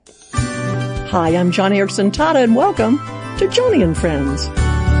Hi, I'm Joni Eareckson Tada, and welcome to Joni and Friends.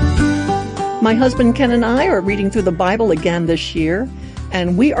 My husband Ken and I are reading through the Bible again this year,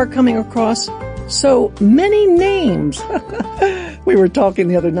 and we are coming across so many names. We were talking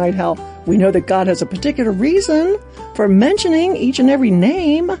the other night how we know that God has a particular reason for mentioning each and every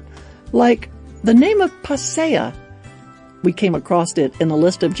name, like the name of Paseah. We came across it in a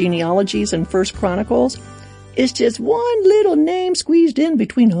list of genealogies in 1 Chronicles. It's just one little name squeezed in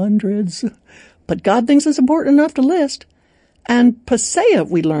between hundreds. But God thinks it's important enough to list. And Paseah,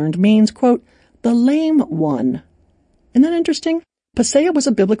 we learned, means, quote, the lame one. Isn't that interesting? Paseah was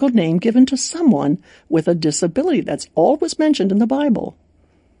a biblical name given to someone with a disability. That's all was mentioned in the Bible.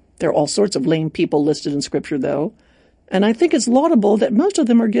 There are all sorts of lame people listed in Scripture, though. And I think it's laudable that most of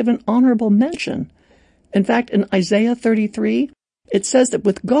them are given honorable mention. In fact, in Isaiah 33, it says that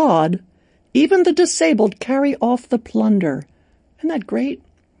with God, even the disabled carry off the plunder. Isn't that great?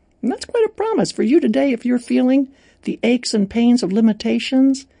 And that's quite a promise for you today if you're feeling the aches and pains of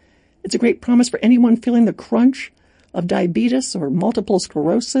limitations. It's a great promise for anyone feeling the crunch of diabetes or multiple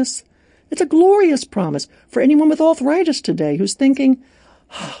sclerosis. It's a glorious promise for anyone with arthritis today who's thinking,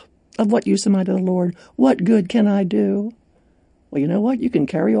 of what use am I to the Lord? What good can I do? Well, you know what? You can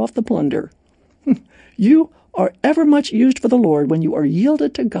carry off the plunder. You are ever much used for the Lord when you are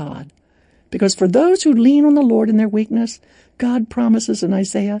yielded to God. Because for those who lean on the Lord in their weakness, God promises in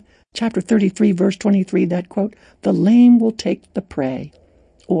Isaiah chapter 33, verse 23, that, quote, the lame will take the prey,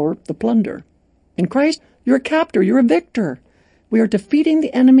 or the plunder. In Christ, you're a captor, you're a victor. We are defeating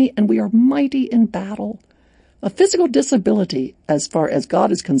the enemy, and we are mighty in battle. A physical disability, as far as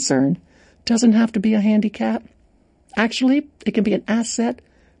God is concerned, doesn't have to be a handicap. Actually, it can be an asset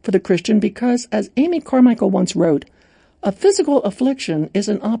for the Christian because, as Amy Carmichael once wrote, a physical affliction is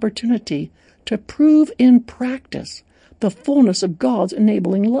an opportunity to prove in practice the fullness of God's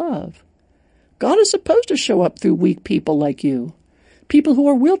enabling love. God is supposed to show up through weak people like you, people who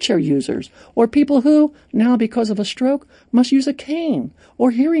are wheelchair users, or people who, now because of a stroke, must use a cane or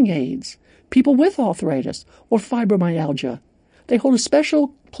hearing aids, people with arthritis or fibromyalgia. They hold a special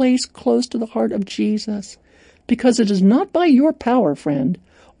place close to the heart of Jesus because it is not by your power, friend,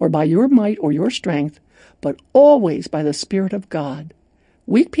 or by your might or your strength, but always by the Spirit of God.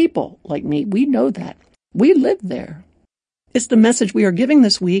 Weak people like me, we know that. We live there. It's the message we are giving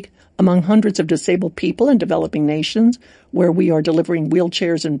this week among hundreds of disabled people in developing nations where we are delivering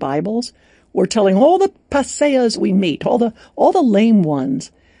wheelchairs and Bibles. We're telling all the Paseahs we meet, all the lame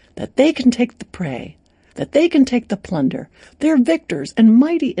ones, that they can take the prey, that they can take the plunder. They're victors and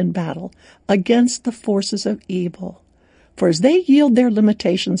mighty in battle against the forces of evil. For as they yield their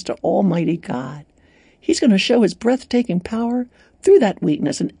limitations to Almighty God, He's going to show His breathtaking power through that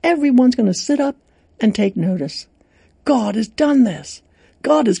weakness, and everyone's going to sit up and take notice. God has done this.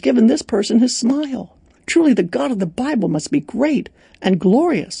 God has given this person His smile. Truly, the God of the Bible must be great and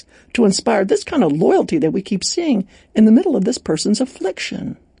glorious to inspire this kind of loyalty that we keep seeing in the middle of this person's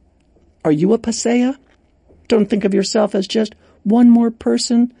affliction. Are you a Paseah? Don't think of yourself as just one more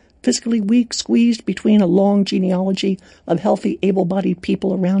person, physically weak, squeezed between a long genealogy of healthy, able-bodied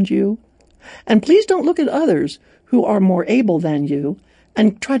people around you. And please don't look at others who are more able than you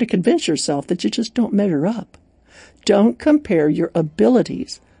and try to convince yourself that you just don't measure up. Don't compare your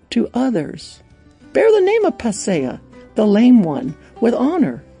abilities to others. Bear the name of Paseah, the lame one, with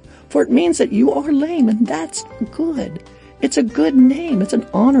honor, for it means that you are lame, and that's good. It's a good name. It's an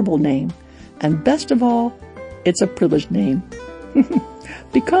honorable name. And best of all, it's a privileged name.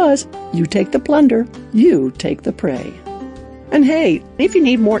 Because you take the plunder, you take the prey. And hey, if you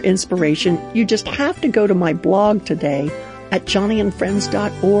need more inspiration, you just have to go to my blog today at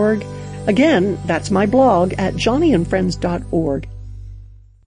joniandfriends.org. Again, that's my blog at joniandfriends.org.